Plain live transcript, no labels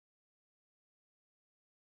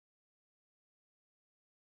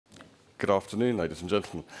Good afternoon, ladies and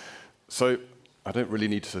gentlemen. So I don't really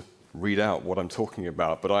need to read out what I'm talking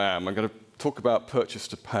about, but I'm going to talk about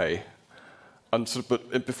Purchase-to-Pay.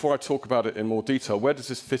 But before I talk about it in more detail, where does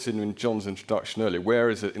this fit in John's introduction earlier?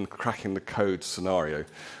 Where is it in cracking the code scenario?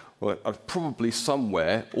 Well, I've probably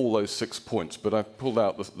somewhere all those 6 points, but I've pulled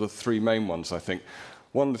out the three main ones, I think.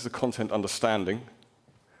 One is the content understanding,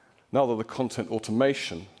 another the content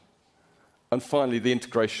automation, and finally the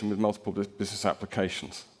integration with multiple business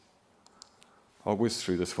applications. I'll whiz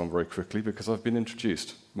through this one very quickly because I've been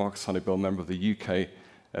introduced. Marcus Honeybell, member of the UK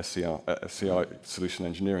SCI Solution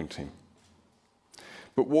Engineering team.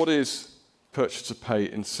 But what is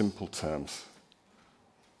Purchase-to-Pay in simple terms?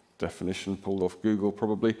 Definition pulled off Google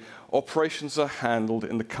probably. Operations are handled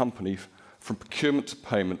in the company from procurement to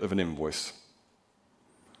payment of an invoice.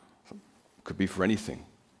 Could be for anything.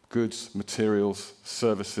 Goods, materials,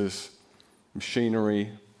 services, machinery,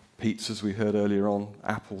 pizzas we heard earlier on,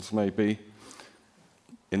 apples maybe,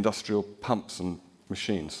 industrial pumps and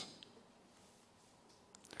machines.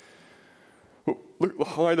 Well, look at the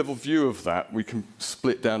high-level view of that. We can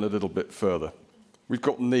split down a little bit further. We've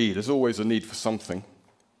got need. There's always a need for something.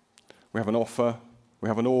 We have an offer. We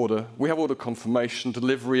have an order. We have order confirmation,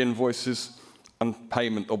 delivery invoices, and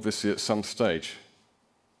payment, obviously, at some stage.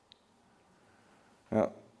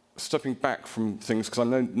 Now, stepping back from things, because I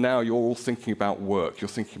know now you're all thinking about work. You're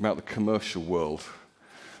thinking about the commercial world.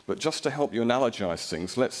 But just to help you analogize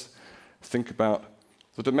things, let's think about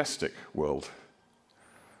the domestic world.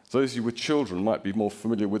 Those of you with children might be more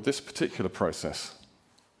familiar with this particular process.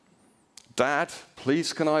 Dad,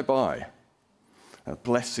 please can I buy? A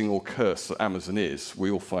blessing or curse that Amazon is, we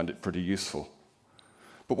all find it pretty useful.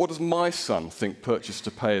 But what does my son think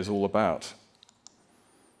Purchase-to-Pay is all about?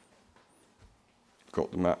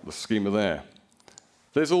 Got the map, the schema there.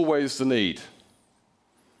 There's always the need.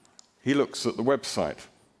 He looks at the website.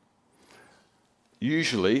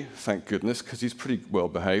 Usually, thank goodness, because he's pretty well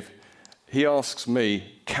behaved, he asks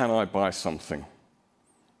me, can I buy something?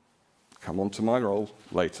 Come on to my role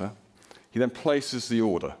later. He then places the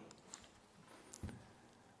order.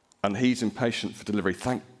 And he's impatient for delivery.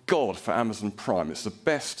 Thank God for Amazon Prime. It's the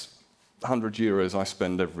best €100 I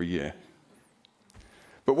spend every year.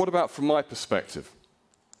 But what about from my perspective?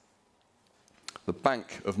 The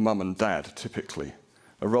bank of mum and dad, typically.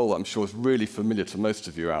 A role that I'm sure is really familiar to most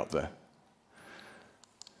of you out there.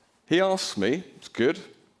 He asked me, it's good.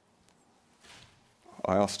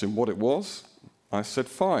 I asked him what it was. I said,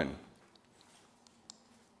 fine.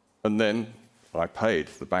 And then I paid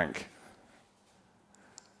the bank.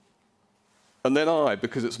 And then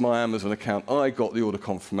because it's my Amazon account, I got the order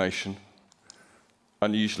confirmation.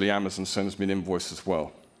 And usually Amazon sends me an invoice as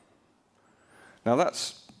well. Now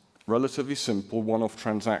that's relatively simple, one-off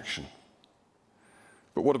transaction.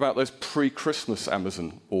 But what about those pre-Christmas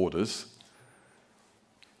Amazon orders?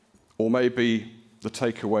 Or maybe the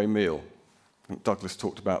takeaway meal. I think Douglas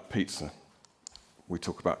talked about pizza. We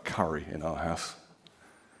talk about curry in our house.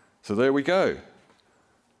 So there we go.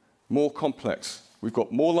 More complex. We've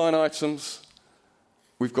got more line items.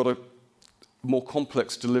 We've got a more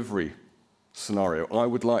complex delivery scenario. I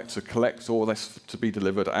would like to collect all this to be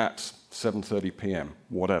delivered at 7:30 p.m.,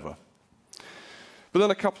 whatever. But then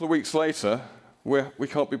a couple of weeks later, we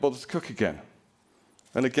can't be bothered to cook again,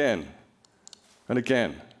 and again, and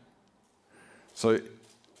again. So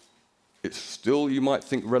it's still, you might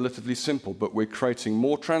think, relatively simple, but we're creating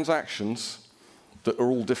more transactions that are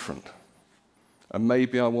all different. And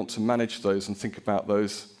maybe I want to manage those and think about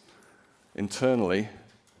those internally,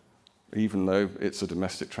 even though it's a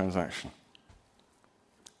domestic transaction.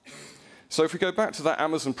 So if we go back to that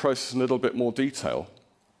Amazon process in a little bit more detail,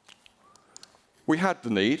 we had the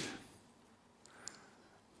need.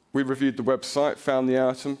 We reviewed the website, found the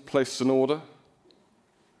item, placed an order.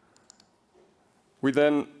 We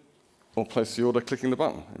then, or placed the order clicking the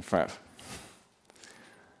button, in fact.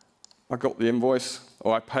 I got the invoice,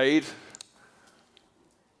 or I paid.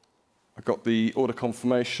 I got the order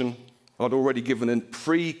confirmation. I'd already given a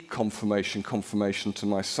pre-confirmation confirmation to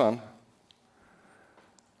my son.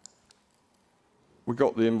 We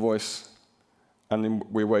got the invoice, and then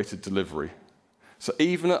we awaited delivery. So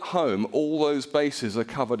even at home, all those bases are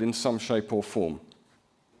covered in some shape or form.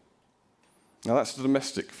 Now that's the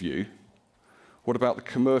domestic view. What about the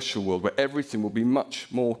commercial world, where everything will be much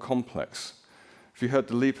more complex? If you heard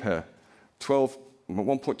the leap here,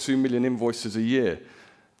 1.2 million invoices a year,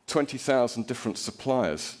 20,000 different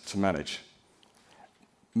suppliers to manage.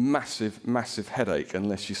 Massive, massive headache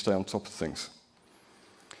unless you stay on top of things.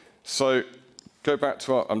 So go back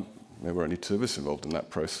to our, there were only two of us involved in that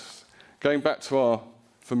process. Going back to our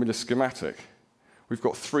familiar schematic, we've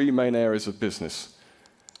got three main areas of business.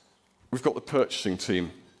 we've got the purchasing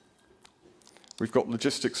team, we've got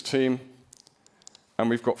logistics team, and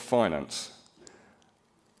we've got finance.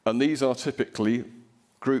 And these are typically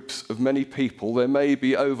groups of many people. There may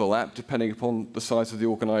be overlap depending upon the size of the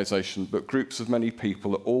organization, but groups of many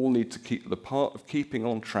people that all need to keep the part of keeping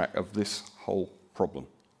on track of this whole problem.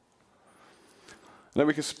 And then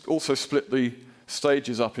we can also split the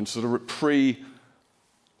stages up into sort of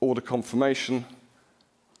pre-order confirmation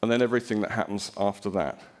and then everything that happens after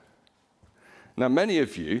that. Now, many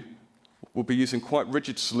of you will be using quite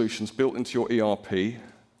rigid solutions built into your ERP.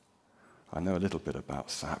 I know a little bit about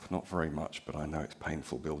SAP, not very much, but I know it's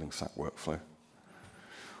painful building SAP workflow.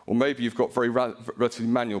 Or maybe you've got very relatively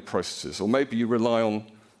manual processes, or maybe you rely on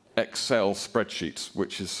Excel spreadsheets,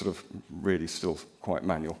 which is sort of really still quite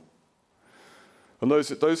manual. And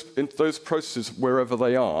those processes, wherever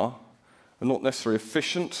they are not necessarily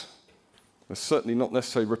efficient. They're certainly not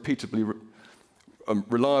necessarily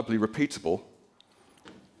reliably repeatable,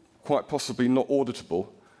 quite possibly not auditable,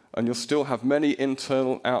 and you'll still have many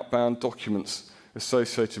internal outbound documents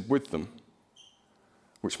associated with them,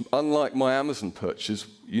 which, unlike my Amazon purchase,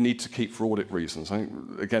 you need to keep for audit reasons. I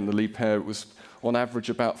think, again, the lead pair was on average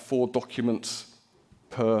about 4 documents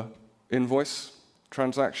per invoice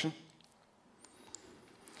transaction.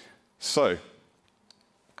 So,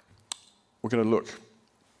 we're going to look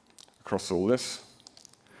across all this.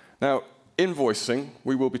 Now, invoicing,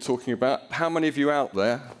 we will be talking about. How many of you out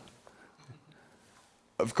there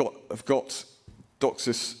have got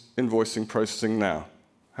Doxis invoicing processing now?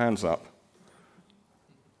 Hands up.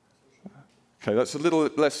 Okay, that's a little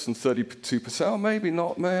less than 32%. Oh, maybe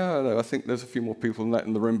not. I don't know. I think there's a few more people than that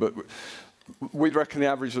in the room, but we reckon the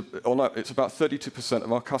average, it's about 32%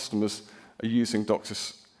 of our customers are using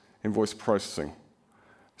Doxis invoice processing.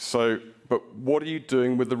 So, but what are you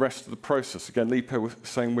doing with the rest of the process? Again, Lipo was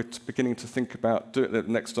saying we're beginning to think about doing it.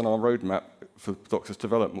 Next on our roadmap for Doxis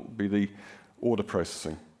development will be the order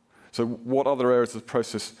processing. So what other areas of the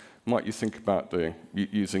process might you think about doing,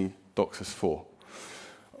 using Doxis for?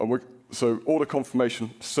 So order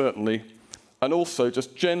confirmation, certainly, and also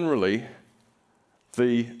just generally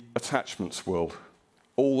the attachments world,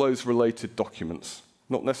 all those related documents,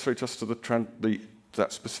 not necessarily just to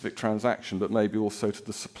that specific transaction, but maybe also to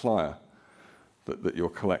the supplier that you're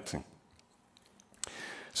collecting.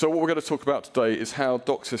 So what we're going to talk about today is how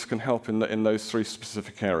Doxis can help in those 3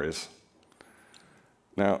 specific areas.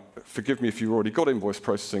 Now, forgive me if you've already got invoice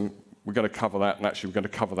processing, we're going to cover that, and actually we're going to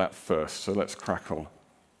cover that first, so let's crack on.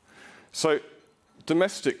 So,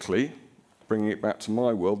 domestically, bringing it back to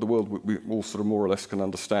my world, the world we all sort of more or less can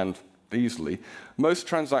understand easily, most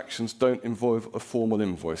transactions don't involve a formal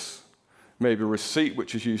invoice. Maybe a receipt,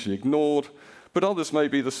 which is usually ignored, but others may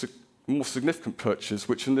be the more significant purchase,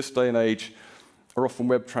 which in this day and age are often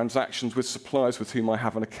web transactions with suppliers with whom I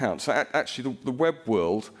have an account. So actually, the web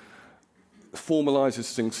world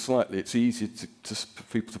formalizes things slightly. It's easier for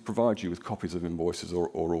people to provide you with copies of invoices or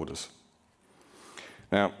orders.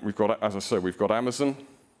 Now, we've got, as I said, we've got Amazon,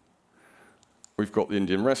 we've got the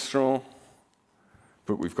Indian restaurant,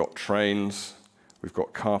 but we've got trains, we've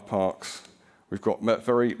got car parks, we've got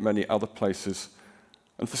very many other places.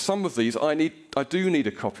 And for some of these, I do need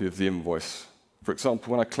a copy of the invoice. For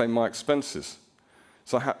example, when I claim my expenses.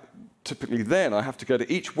 So typically then I have to go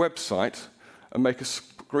to each website and make a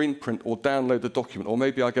screen print or download the document, or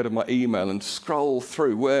maybe I go to my email and scroll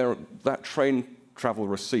through where that train travel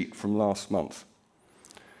receipt from last month.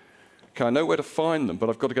 Okay, I know where to find them, but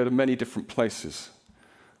I've got to go to many different places.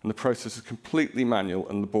 And the process is completely manual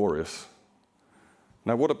and laborious.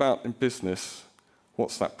 Now, what about in business?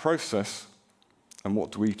 What's that process? And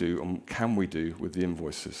what do we do and can we do with the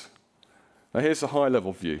invoices? Now, here's a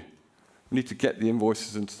high-level view. We need to get the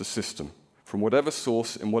invoices into the system from whatever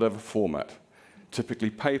source in whatever format, typically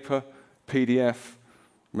paper, PDF,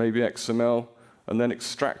 maybe XML, and then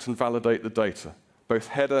extract and validate the data, both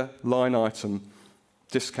header, line item,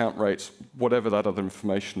 discount rates, whatever that other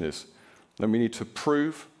information is. Then we need to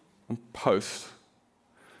approve and post,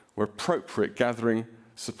 where appropriate, gathering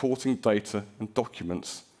supporting data and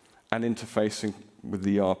documents and interfacing with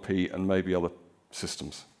the ERP and maybe other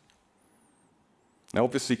systems. Now,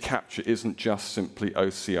 obviously, capture isn't just simply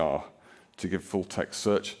OCR to give full text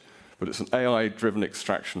search, but it's an AI-driven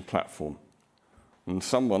extraction platform. And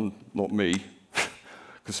someone, not me,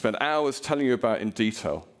 could spend hours telling you about it in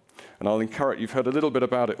detail. And I'll encourage, you've heard a little bit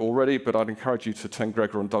about it already, but I'd encourage you to attend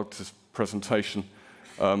Gregor and Doug's presentation,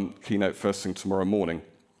 keynote first thing tomorrow morning.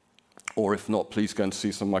 Or if not, please go and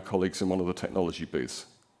see some of my colleagues in one of the technology booths.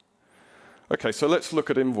 Okay, so let's look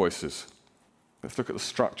at invoices. Let's look at the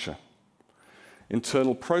structure.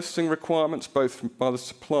 Internal processing requirements, both by the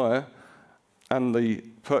supplier and the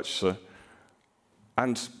purchaser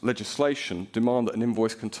and legislation demand that an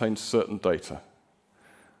invoice contains certain data.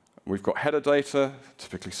 We've got header data,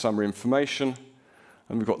 typically summary information,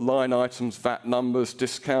 and we've got line items, VAT numbers,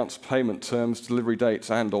 discounts, payment terms, delivery dates,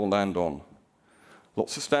 and on and on.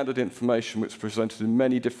 Lots of standard information which is presented in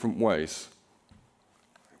many different ways.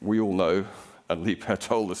 We all know, and Liebherr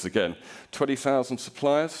told us again, 20,000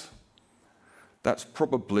 suppliers, that's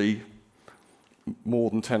probably more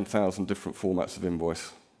than 10,000 different formats of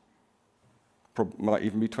invoice. Might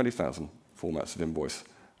even be 20,000 formats of invoice.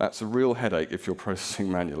 That's a real headache if you're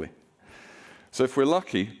processing manually. So if we're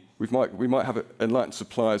lucky, we might have enlightened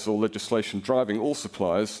suppliers or legislation driving all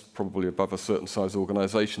suppliers, probably above a certain size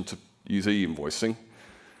organization, to use e-invoicing.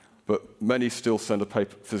 But many still send a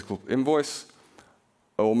paper physical invoice,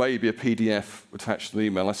 or maybe a PDF attached to the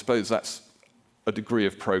email. I suppose that's a degree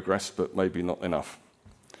of progress, but maybe not enough.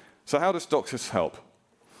 So how does Doxis help?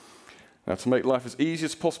 Now, to make life as easy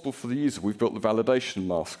as possible for the user, we've built the validation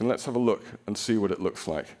mask, and let's have a look and see what it looks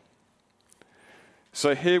like.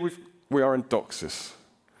 So here we are in Doxis.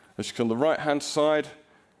 As you can see on the right-hand side,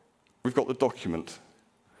 we've got the document.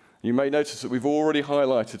 You may notice that we've already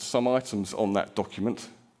highlighted some items on that document.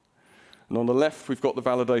 And on the left, we've got the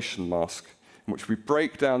validation mask, in which we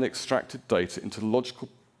break down the extracted data into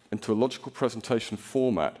a logical presentation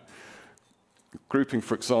format, grouping,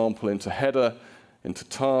 for example, into header, into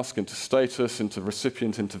task, into status, into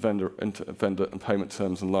recipient, into vendor and payment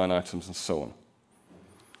terms and line items, and so on.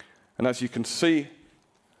 And as you can see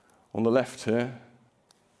on the left here,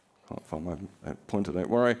 can't find my pointer, don't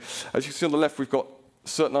worry. As you can see on the left, we've got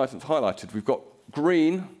certain items highlighted. We've got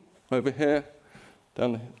green over here,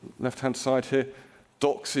 down the left-hand side here.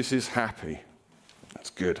 Doxis is happy.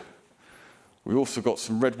 That's good. We've also got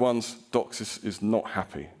some red ones. Doxis is not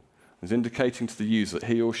happy. It's indicating to the user that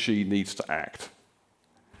he or she needs to act.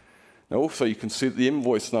 Now also you can see that the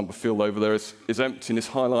invoice number field over there is empty and is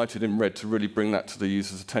highlighted in red to really bring that to the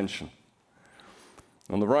user's attention.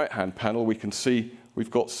 On the right-hand panel we can see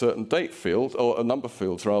we've got certain date fields, or number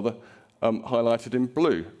fields rather, highlighted in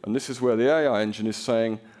blue. And this is where the AI engine is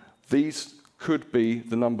saying, these could be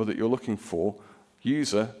the number that you're looking for.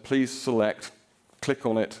 User, please select, click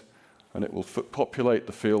on it, and it will populate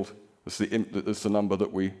the field as the number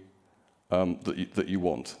that that you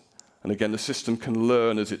want. And again, the system can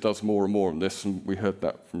learn as it does more and more on this, and we heard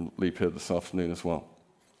that from Liebherr this afternoon as well.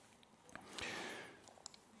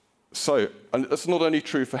 So, and that's not only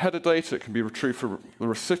true for header data, it can be true for the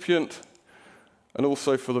recipient and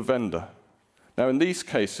also for the vendor. Now, in these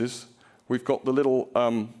cases, we've got the little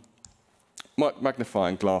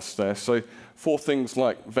magnifying glass there. So, for things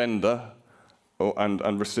like vendor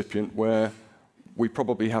and recipient, where we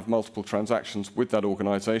probably have multiple transactions with that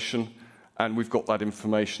organization, and we've got that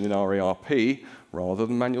information in our ERP, rather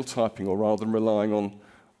than manual typing or rather than relying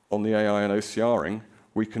on the AI and OCRing,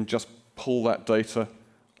 we can just pull that data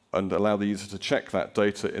and allow the user to check that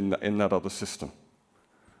data in that other system.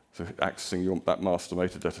 So accessing that master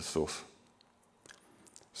metadata source.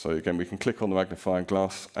 So again, we can click on the magnifying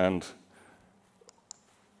glass and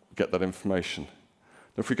get that information.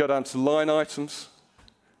 Now if we go down to line items,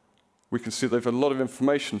 we can see they've a lot of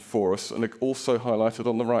information for us, and also highlighted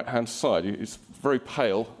on the right-hand side. It's very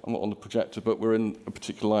pale, I'm not on the projector, but we're in a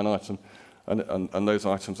particular line item, and those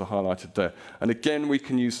items are highlighted there. And again, we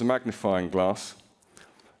can use the magnifying glass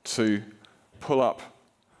to pull up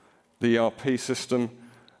the ERP system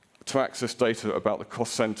to access data about the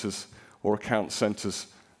cost centers or account centers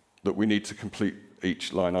that we need to complete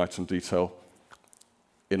each line item detail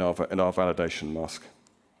in our validation mask.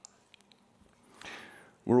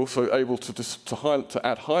 We're also able to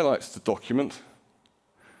add highlights to the document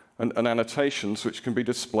and annotations which can be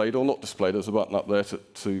displayed or not displayed. There's a button up there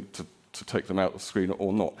to take them out of the screen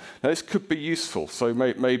or not. Now this could be useful. So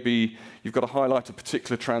maybe you've got to highlight a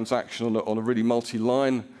particular transaction on a really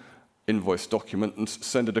multi-line invoice document and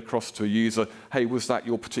send it across to a user. Hey, was that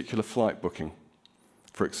your particular flight booking?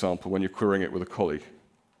 For example, when you're querying it with a colleague.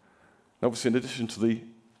 Now, obviously, in addition to the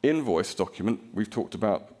invoice document, we've talked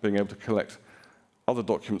about being able to collect other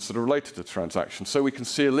documents that are related to transactions. So we can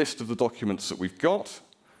see a list of the documents that we've got.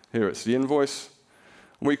 Here it's the invoice.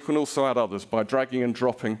 And we can also add others by dragging and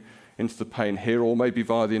dropping into the pane here, or maybe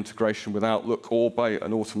via the integration with Outlook, or by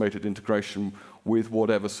an automated integration with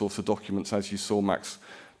whatever source of documents, as you saw Max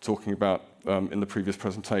talking about in the previous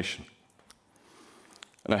presentation.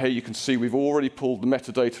 And here you can see we've already pulled the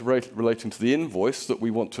metadata relating to the invoice that we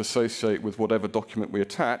want to associate with whatever document we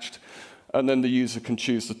attached, and then the user can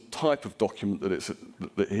choose the type of document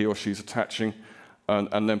that he or she's attaching,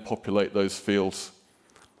 and then populate those fields,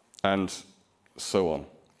 and so on.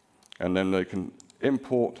 And then they can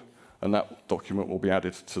import and that document will be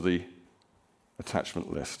added to the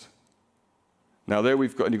attachment list. Now there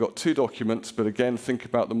we've only got 2 documents, but again, think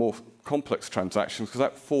about the more complex transactions, because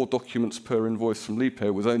that 4 documents per invoice from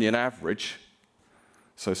Liebherr was only an average.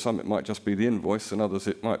 So some it might just be the invoice, and others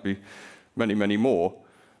it might be many, many more.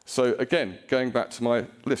 So again, going back to my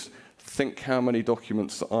list, think how many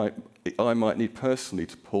documents that I might need personally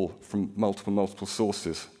to pull from multiple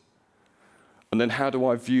sources. And then how do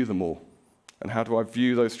I view them all? And how do I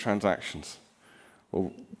view those transactions?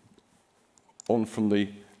 Well, on from the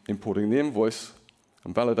importing the invoice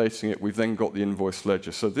and validating it, we've then got the invoice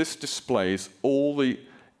ledger. So this displays all the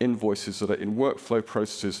invoices that are in workflow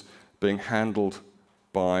processes being handled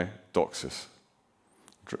by Doxis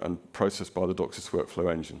and processed by the Doxis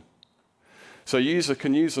workflow engine. So a user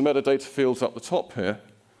can use the metadata fields up the top here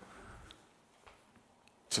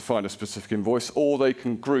to find a specific invoice, or they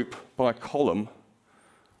can group by column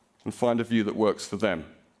and find a view that works for them.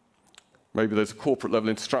 Maybe there's a corporate level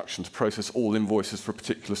instruction to process all invoices for a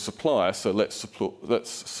particular supplier, so let's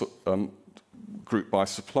group by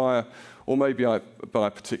supplier, or maybe by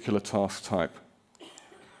a particular task type.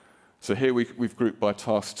 So here we've grouped by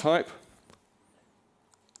task type.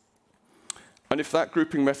 And if that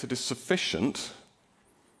grouping method is sufficient,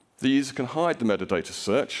 the user can hide the metadata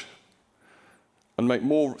search and make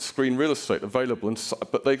more screen real estate available,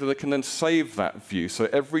 but they can then save that view. So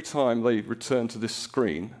every time they return to this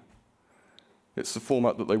screen, it's the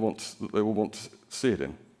format that they will want to see it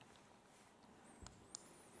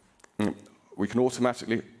in. We can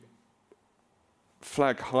automatically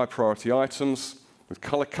flag high priority items with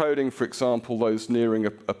color coding, for example, those nearing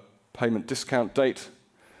a payment discount date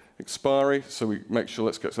expiry. So we make sure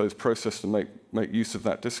let's get those processed and make use of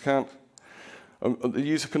that discount. The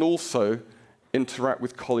user can also interact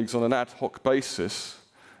with colleagues on an ad hoc basis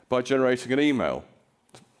by generating an email.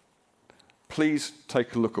 Please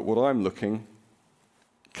take a look at what I'm looking.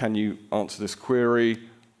 Can you answer this query?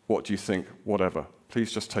 What do you think? Whatever.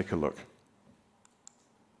 Please just take a look.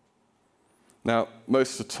 Now,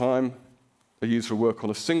 most of the time, a user will work on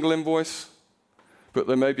a single invoice, but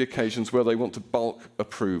there may be occasions where they want to bulk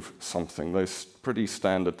approve something. Those pretty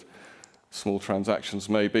standard small transactions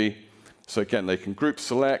maybe. So again, they can group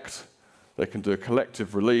select, they can do a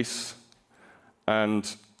collective release,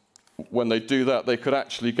 and when they do that, they could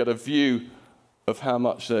actually get a view of how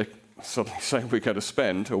much they're suddenly saying we're going to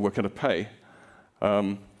spend or we're going to pay. The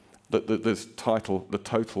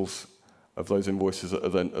totals of those invoices are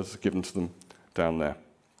then given to them down there.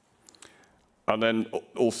 And then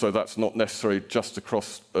also that's not necessarily just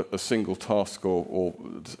across a single task or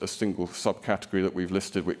a single subcategory that we've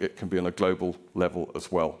listed. It can be on a global level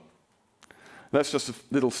as well. That's just a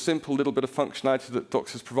little simple little bit of functionality that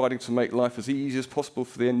Doxis is providing to make life as easy as possible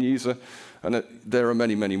for the end user. And there are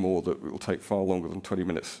many, many more that will take far longer than 20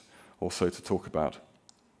 minutes or so to talk about.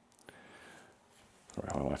 Sorry,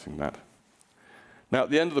 highlighting that. Now, at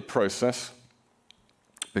the end of the process,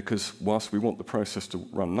 because whilst we want the process to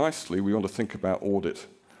run nicely, we want to think about audit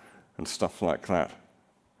and stuff like that.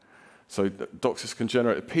 So Doxis can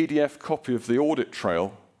generate a PDF copy of the audit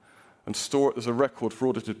trail and store it as a record for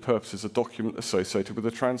audited purposes, a document associated with the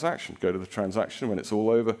transaction. Go to the transaction, when it's all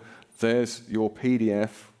over, there's your PDF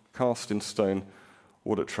cast in stone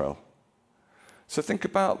audit trail. So think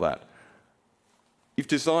about that. You've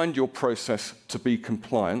designed your process to be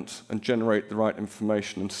compliant and generate the right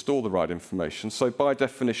information and store the right information. So by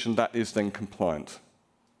definition, that is then compliant.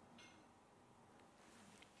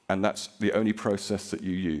 And that's the only process that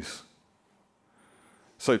you use.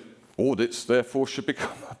 So audits, therefore, should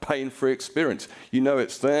become a pain-free experience. You know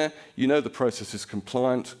it's there. You know the process is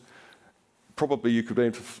compliant. Probably you could be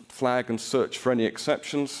able to flag and search for any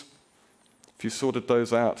exceptions. If you sorted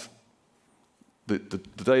those out, the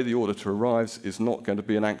day the auditor arrives is not going to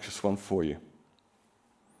be an anxious one for you.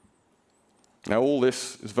 Now, all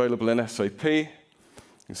this is available in SAP. You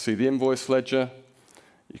can see the invoice ledger.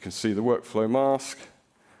 You can see the workflow mask.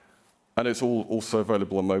 And it's all also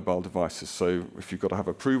available on mobile devices. So if you've got to have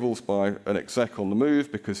approvals by an exec on the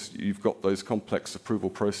move because you've got those complex approval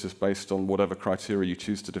processes based on whatever criteria you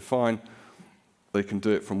choose to define, they can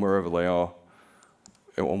do it from wherever they are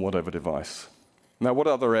on whatever device. Now, what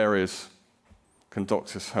other areas can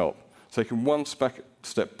Doxis help? Taking one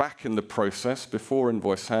step back in the process before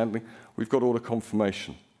invoice handling, we've got order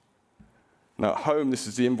confirmation. Now, at home, this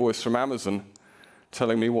is the invoice from Amazon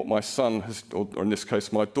telling me what my son has, or in this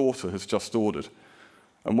case, my daughter has just ordered,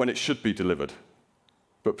 and when it should be delivered.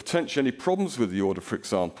 But potentially any problems with the order, for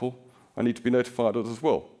example, I need to be notified of as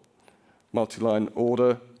well. Multi-line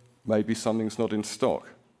order, maybe something's not in stock.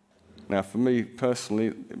 Now, for me personally,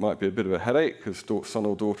 it might be a bit of a headache because son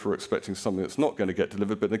or daughter are expecting something that's not going to get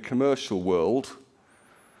delivered, but in a commercial world,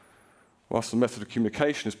 whilst the method of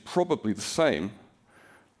communication is probably the same,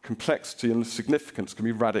 complexity and significance can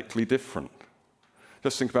be radically different.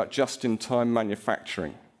 Just think about just-in-time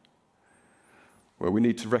manufacturing, where we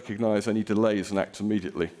need to recognize any delays and act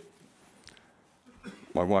immediately.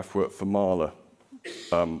 My wife worked for Mahler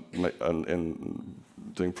in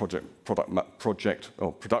doing production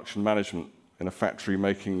management in a factory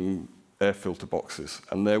making air filter boxes.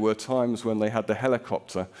 And there were times when they had the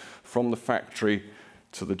helicopter from the factory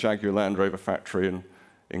to the Jaguar Land Rover factory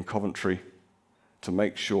in Coventry to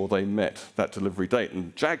make sure they met that delivery date.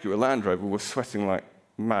 And Jaguar Land Rover was sweating like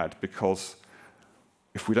mad because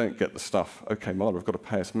if we don't get the stuff, okay, Mahler have got to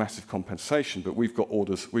pay us massive compensation, but we've got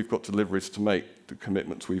orders, we've got deliveries to make, the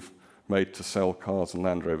commitments we've made to sell cars and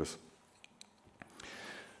Land Rovers.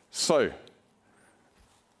 So,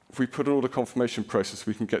 if we put an order confirmation process,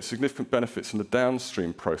 we can get significant benefits in the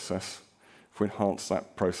downstream process if we enhance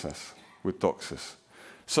that process with Doxis.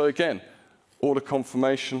 So again, order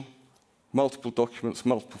confirmation, multiple documents,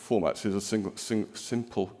 multiple formats is a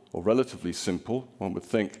simple, or relatively simple, one would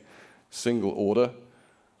think, single order,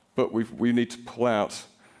 but we need to pull out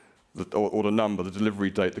the order number, the delivery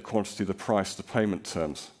date, the quantity, the price, the payment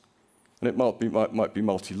terms. And it might be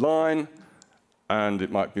multi-line, and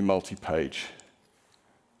it might be multi-page.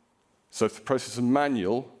 So if the process is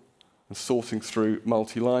manual and sorting through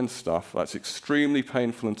multi-line stuff, that's extremely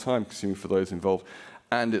painful and time-consuming for those involved,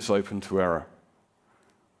 and it's open to error.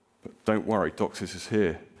 But don't worry, Doxis is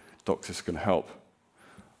here. Doxis can help.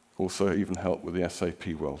 Also even help with the SAP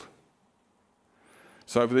world.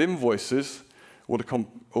 So with invoices,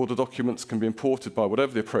 order documents can be imported by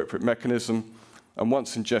whatever the appropriate mechanism, and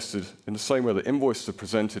once ingested, in the same way that invoices are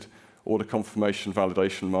presented, order confirmation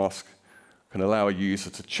validation mask can allow a user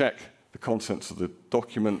to check the contents of the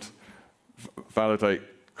document, validate,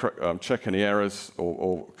 check any errors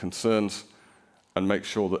or concerns, and make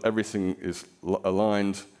sure that everything is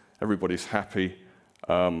aligned, everybody's happy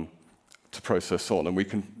to process on. And we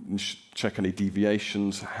can check any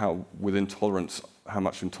deviations, how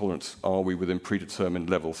much intolerance are we within predetermined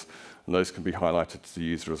levels, and those can be highlighted to the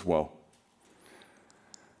user as well.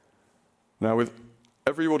 Now, with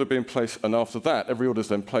every order being placed, and after that, every order is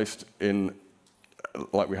then placed in,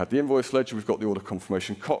 like we had the invoice ledger, we've got the order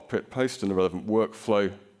confirmation cockpit placed in the relevant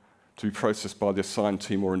workflow to be processed by the assigned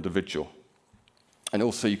team or individual. And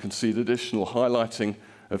also you can see the additional highlighting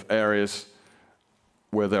of areas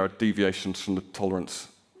where there are deviations from the tolerance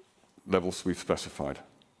levels we've specified.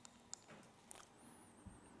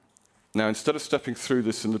 Now, instead of stepping through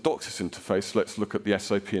this in the Doxis interface, let's look at the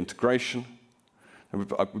SAP integration. And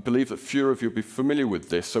I believe that fewer of you will be familiar with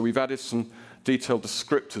this, so we've added some detailed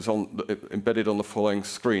descriptors embedded on the following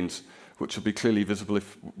screens, which will be clearly visible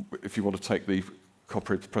if you want to take the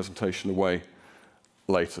copy of the presentation away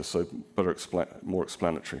later, so more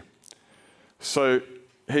explanatory. So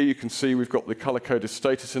here you can see we've got the color-coded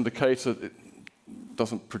status indicator. It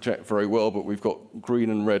doesn't project very well, but we've got green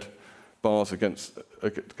and red bars against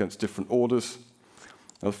different orders.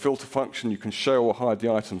 Now, the filter function, you can show or hide the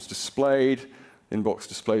items displayed. Inbox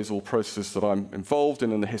displays all processes that I'm involved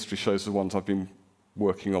in, and the history shows the ones I've been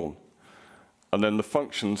working on. And then the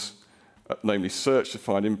functions, namely search to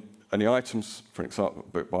find any items, for example,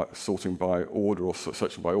 by sorting by order or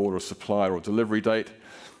searching by order, or supplier or delivery date.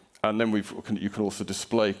 And then you can also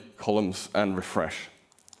display columns and refresh.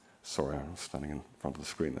 Sorry, I'm standing in front of the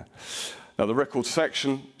screen there. Now, the record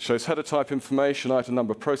section shows header type information, item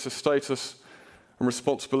number, process status, and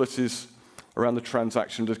responsibilities around the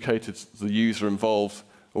transaction dedicated to the user involved,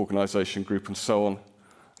 organization, group, and so on.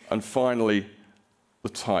 And finally, the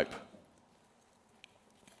type.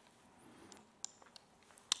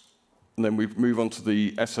 And then we move on to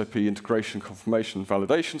the SAP integration confirmation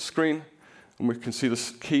validation screen, and we can see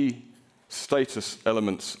the key status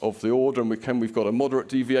elements of the order, and we've got a moderate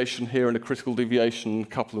deviation here and a critical deviation. A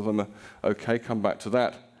couple of them are okay, come back to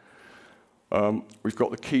that. We've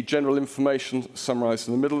got the key general information summarized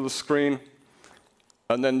in the middle of the screen,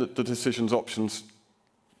 and then the decisions options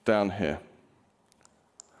down here.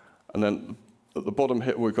 And then at the bottom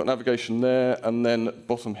here, we've got navigation there, and then at the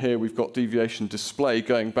bottom here, we've got deviation display,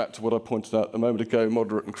 going back to what I pointed out a moment ago,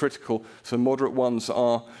 moderate and critical. So moderate ones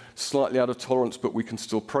are slightly out of tolerance, but we can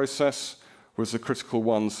still process, whereas the critical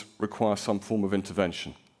ones require some form of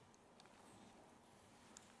intervention.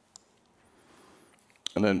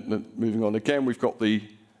 And then moving on again, we've got the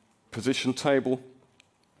position table.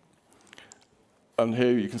 And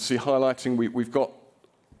here you can see highlighting, we've got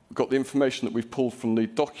the information that we've pulled from the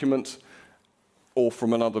document or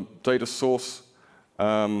from another data source.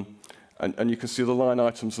 And and you can see the line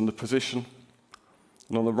items and the position.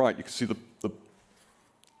 And on the right, you can see the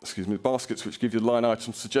baskets which give you line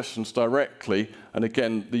item suggestions directly. And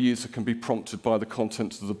again, the user can be prompted by the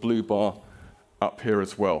contents of the blue bar up here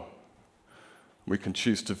as well. We can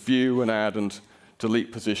choose to view and add and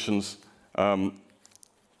delete positions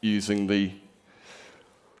using the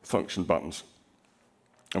function buttons.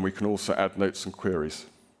 And we can also add notes and queries.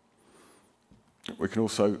 We can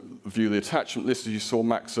also view the attachment list, as you saw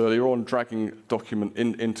Max earlier on, dragging a document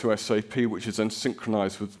into SAP, which is then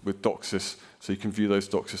synchronized with Doxis, so you can view those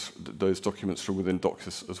documents from within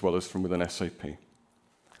Doxis as well as from within SAP.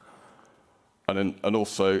 And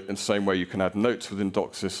also, in the same way you can add notes within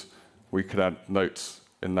Doxis, we could add notes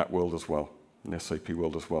in that world as well, in the SAP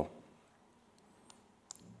world as well.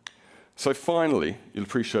 So finally, you'll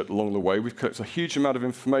appreciate along the way, we've collected a huge amount of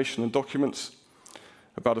information and documents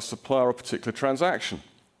about a supplier or a particular transaction.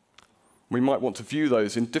 We might want to view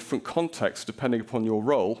those in different contexts depending upon your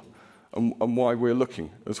role and why we're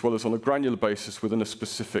looking, as well as on a granular basis within a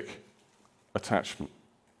specific attachment.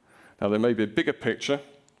 Now, there may be a bigger picture,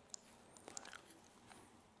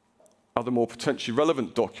 other more potentially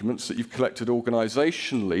relevant documents that you've collected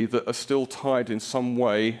organizationally that are still tied in some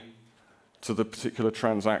way to the particular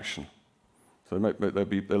transaction. So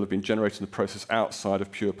they'll have been generated in the process outside of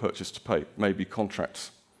pure purchase-to-pay, maybe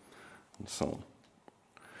contracts, and so on.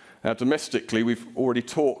 Now, domestically, we've already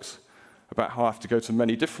talked about how I have to go to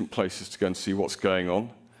many different places to go and see what's going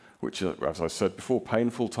on, which are, as I said before,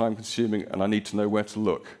 painful, time-consuming, and I need to know where to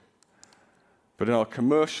look. But in our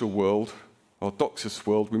commercial world, our Doxis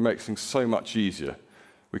world, we make things so much easier.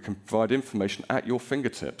 We can provide information at your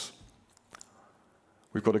fingertips.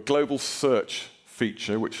 We've got a global search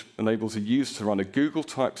feature which enables a user to run a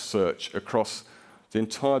Google-type search across the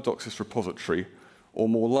entire Doxis repository, or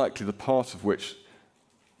more likely the part of which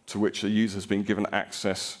to which a user has been given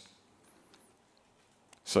access.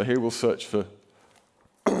 So here we'll search for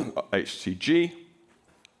HTG,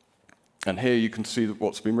 and here you can see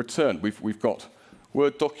what's been returned. We've got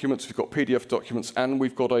Word documents, we've got PDF documents, and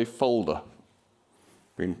we've got a folder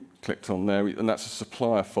being clicked on there, and that's a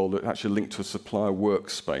supplier folder. It's actually linked to a supplier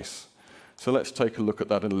workspace. So let's take a look at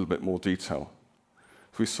that in a little bit more detail.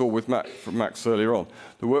 As we saw with Max earlier on,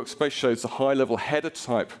 the workspace shows the high-level header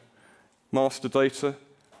type master data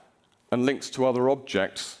and links to other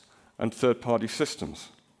objects and third-party systems.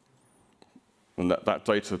 And that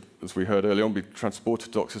data, as we heard earlier on, will be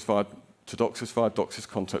transported to Doxis via Doxis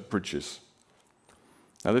contact bridges.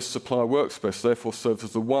 Now, this supplier workspace therefore serves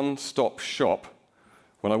as the one-stop shop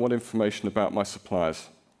when I want information about my suppliers.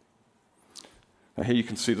 Now, here you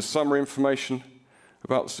can see the summary information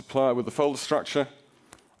about the supplier with the folder structure,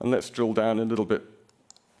 and let's drill down a little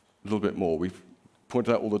bit more. We've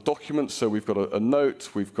pointed out all the documents, so we've got a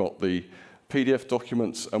note, we've got the PDF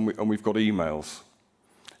documents, and we've got emails.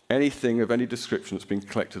 Anything of any description that's been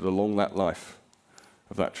collected along that life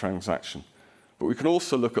of that transaction. But we can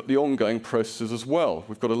also look at the ongoing processes as well.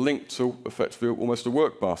 We've got a link to effectively almost a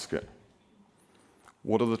work basket.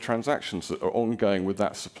 What are the transactions that are ongoing with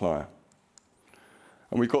that supplier?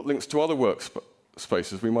 And we've got links to other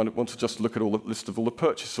workspaces. We might want to just look at the list of all the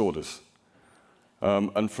purchase orders.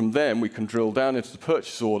 And from them, we can drill down into the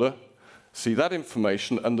purchase order, see that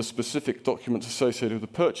information and the specific documents associated with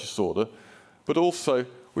the purchase order. But also,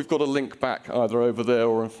 we've got a link back either over there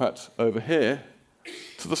or, in fact, over here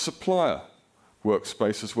to the supplier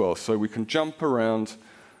workspace as well. So we can jump around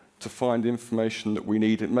to find information that we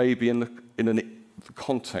need. It may be in the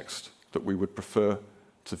context that we would prefer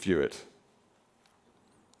to view it.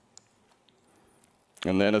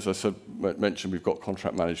 And then, as I mentioned, we've got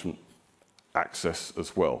contract management access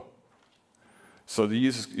as well. So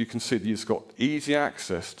you can see the user's got easy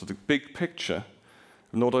access to the big picture,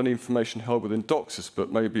 not only information held within Doxis,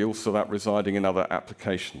 but maybe also that residing in other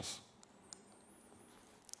applications.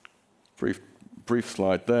 Brief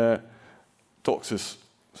slide there. Doxis,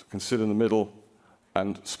 consider in the middle,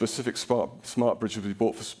 and specific smart bridges will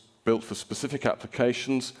be built for specific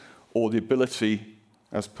applications, or the ability,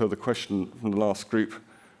 as per the question from the last group,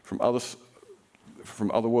 from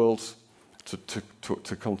other worlds to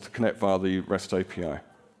connect via the REST API.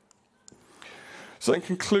 So in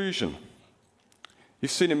conclusion,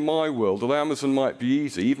 you've seen in my world, although Amazon might be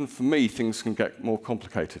easy, even for me, things can get more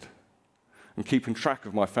complicated. And keeping track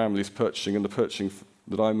of my family's purchasing and the purchasing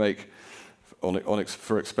that I make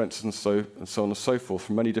for expenses and so on and so forth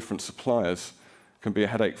from many different suppliers can be a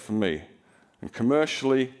headache for me. And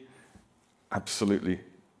commercially, absolutely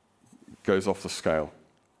goes off the scale.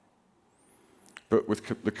 But with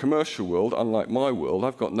the commercial world, unlike my world,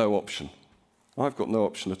 I've got no option. I've got no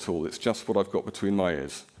option at all. It's just what I've got between my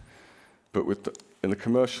ears. But with in the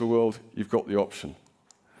commercial world, you've got the option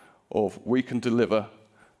of we can deliver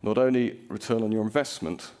not only return on your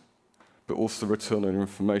investment, but also return on your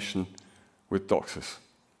information with Doxis.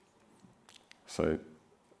 So,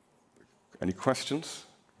 any questions?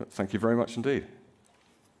 Thank you very much indeed.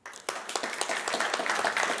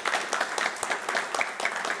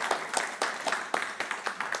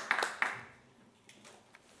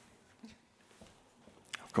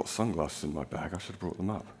 I've got sunglasses in my bag. I should have brought them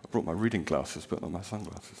up. I brought my reading glasses, but not my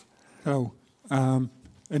sunglasses. Hello. In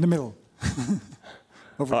the middle.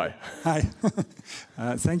 Hi. Hi.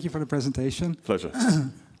 Thank you for the presentation. Pleasure.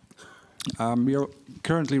 We are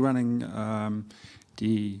currently running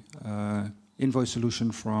the invoice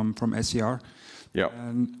solution from SCR. Yeah.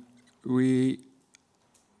 And we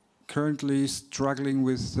currently struggling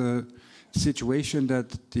with the situation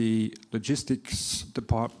that the logistics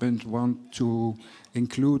department want to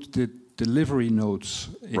include the delivery notes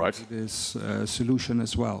into this solution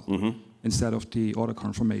as well, instead of the order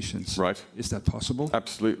confirmations. Right. Is that possible?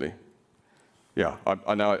 Absolutely. Yeah.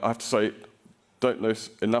 I know. I have to say, don't know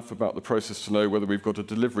enough about the process to know whether we've got a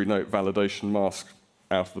delivery note validation mask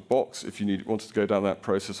out of the box if you wanted to go down that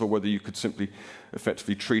process, or whether you could simply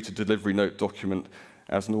effectively treat a delivery note document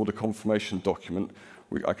as an order confirmation document.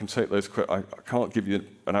 I can take those. I can't give you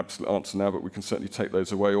an absolute answer now, but we can certainly take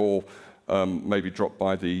those away, or maybe drop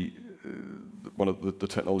by one of the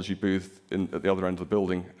technology booth at the other end of the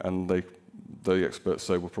building, and the experts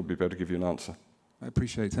will probably be able to give you an answer. I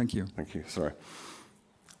appreciate it. Thank you. Thank you. Sorry.